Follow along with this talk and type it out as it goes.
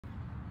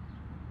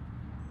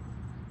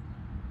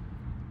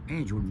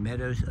And Jordan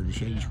Meadows of the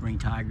Shady Spring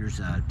Tigers.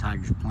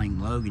 Tigers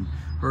playing Logan.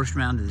 First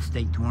round of the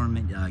state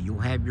tournament. You'll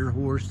have your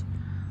horse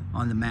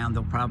on the mound.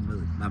 They'll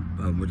probably,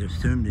 I would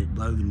assume that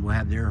Logan will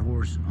have their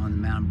horse on the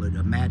mound, but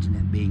imagine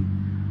that being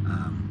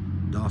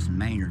Dawson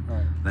Maynard.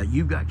 Right. But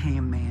you've got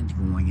Cam Mans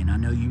going, and I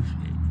know you've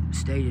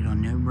stated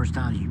on numerous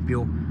times you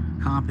feel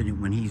confident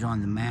when he's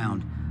on the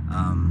mound.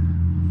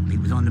 He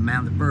was on the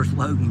mound the first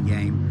Logan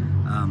game.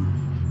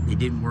 It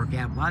didn't work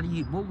out.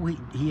 What will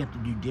he have to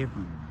do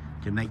different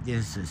to make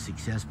this a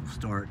successful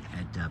start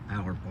at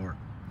Power Park?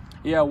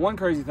 Yeah, one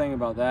crazy thing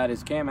about that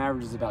is Cam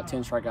averages about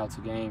 10 strikeouts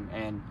a game,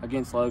 and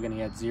against Logan he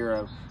had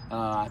 0.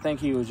 I think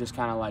he was just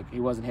kind of like he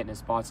wasn't hitting his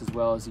spots as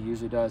well as he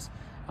usually does.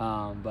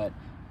 But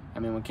I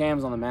mean, when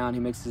Cam's on the mound,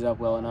 he mixes it up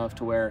well enough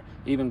to where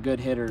even good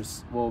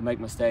hitters will make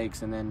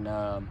mistakes, and then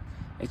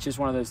it's just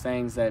one of those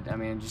things that, I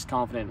mean, just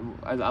confident.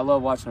 I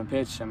love watching him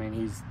pitch. I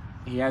mean,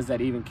 he has that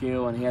even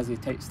keel, and he has the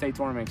state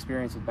tournament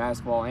experience with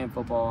basketball and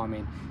football. I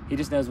mean, he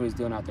just knows what he's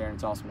doing out there, and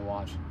it's awesome to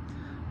watch.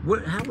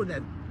 How would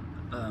that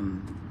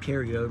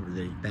carry over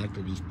the fact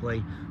that he's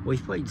played? Well,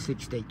 he's played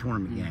 6 state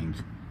tournament games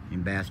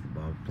in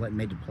basketball,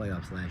 made the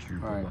playoffs last year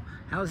in football. Right.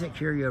 How does that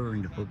carry over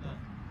into football?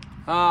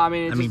 I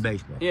mean,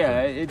 baseball.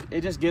 Yeah,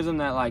 it just gives him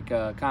that like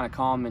kind of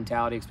calm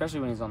mentality, especially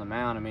when he's on the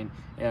mound. I mean,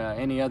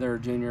 any other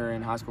junior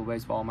in high school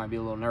baseball might be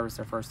a little nervous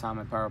their first time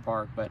at Power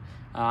Park, but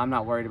I'm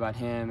not worried about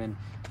him, and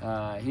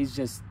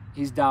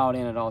he's dialed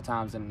in at all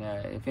times. And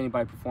if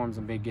anybody performs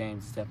in big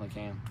games, it's definitely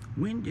Cam.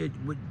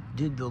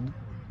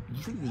 Do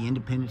you think the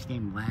Independence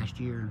game last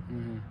year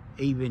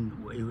even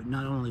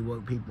not only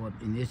woke people up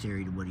in this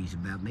area to what he's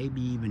about,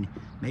 maybe even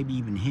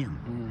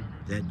him,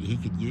 that he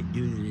could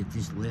do it at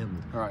this level?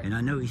 Right. And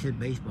I know he said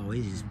baseball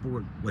is his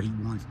sport, what he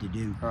wants to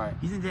do. Right.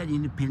 Do you think that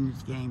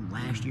Independence game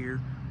last year,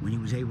 when he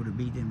was able to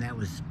beat them, that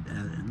was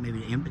maybe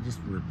the impetus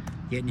for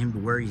getting him to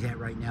where he's at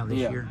right now this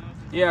year?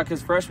 Yeah,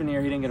 because freshman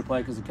year he didn't get to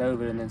play because of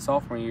COVID, and then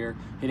sophomore year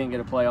he didn't get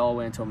to play all the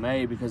way until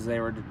May because they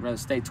were running a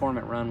state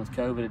tournament run with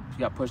COVID. It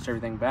got pushed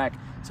everything back,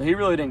 so he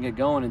really didn't get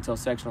going until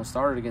sectional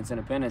started against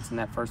Independence in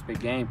that first big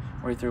game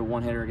where he threw a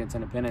one-hitter against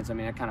Independence. I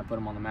mean, that kind of put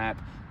him on the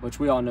map, which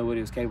we all knew what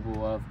he was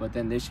capable of. But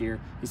then this year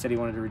he said he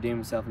wanted to redeem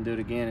himself and do it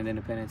again at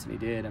Independence, and he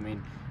did. I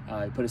mean,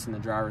 he put us in the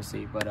driver's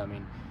seat. But I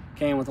mean,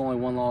 Cam with only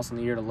 1 loss in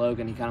the year to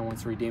Logan, he kind of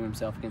wants to redeem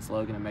himself against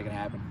Logan and make it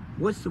happen.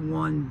 What's the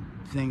one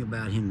thing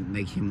about him that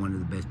makes him one of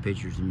the best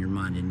pitchers in your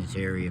mind in this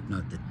area,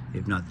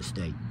 if not the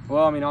state?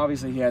 Well, I mean,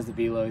 obviously he has the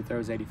velo. He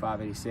throws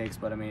 85, 86,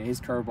 but I mean,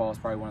 his curveball is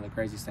probably one of the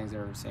craziest things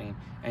I've ever seen.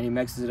 And he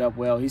mixes it up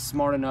well. He's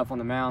smart enough on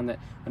the mound that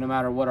no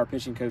matter what our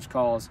pitching coach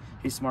calls,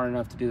 he's smart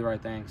enough to do the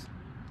right things.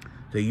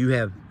 So you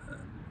have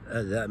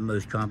the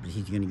utmost confidence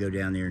he's going to go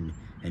down there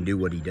and do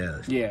what he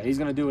does? Yeah, he's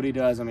going to do what he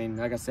does. I mean,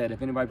 like I said,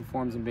 if anybody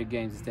performs in big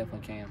games, it's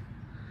definitely Cam.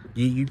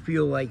 Do you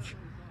feel like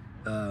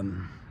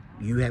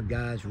you have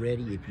guys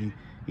ready? If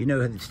you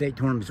know, the state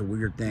tournament's a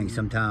weird thing.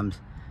 Sometimes,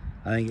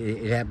 I think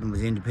it happened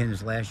with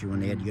Independence last year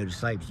when they had to go to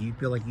sites. Do you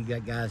feel like you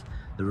got guys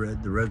the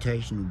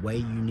rotation way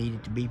you need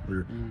it to be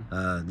for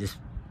this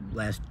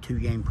last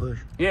 2-game push?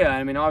 Yeah,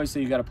 I mean,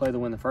 obviously you got to play to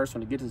win the first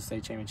one to get to the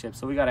state championship.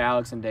 So we got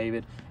Alex and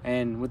David,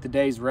 and with the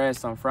day's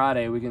rest on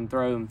Friday, we can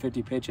throw them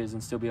 50 pitches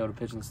and still be able to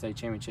pitch in the state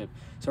championship.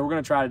 So we're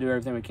going to try to do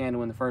everything we can to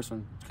win the first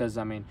one because,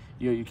 I mean,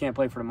 you can't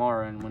play for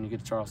tomorrow and when you get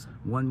to Charleston.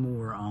 One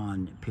more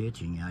on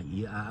pitching.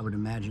 I would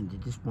imagine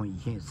at this point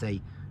you can't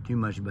say too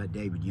much about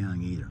David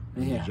Young either.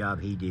 The job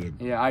he did.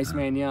 Yeah,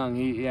 Iceman Young.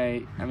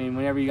 I mean,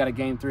 whenever you got a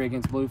game 3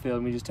 against Bluefield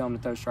and we just tell him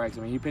to throw strikes,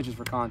 I mean, he pitches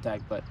for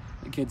contact, but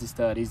the kid's a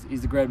stud. He's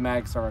the Greg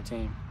Max of our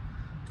team.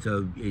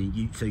 So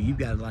you've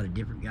got a lot of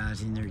different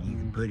guys in there you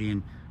can put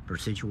in for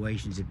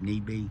situations if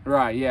need be.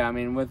 Right. Yeah. I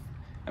mean,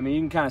 you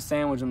can kind of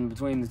sandwich them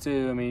between the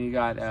two. I mean, you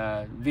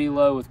got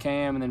Velo with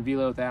Cam and then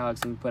Velo with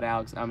Alex, and you put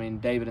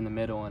David in the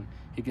middle, and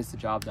he gets the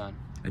job done.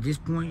 At this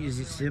point, is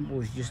it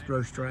simple as just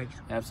throw strikes?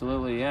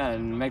 Absolutely, yeah,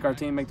 and make our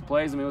team make the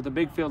plays. I mean, with a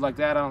big field like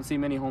that, I don't see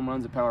many home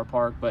runs at Power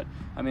Park, but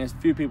I mean, a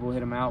few people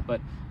hit them out.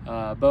 But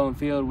Bowen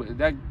Field, we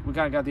kind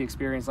of got the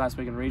experience last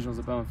week in regionals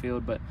at Bowen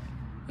Field, but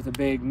with a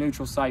big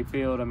neutral site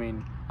field, I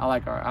mean, I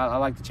like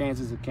the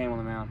chances of Cam on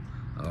the mound.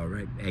 All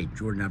right, hey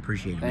Jordan, I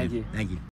appreciate it. Thank you. Thank you.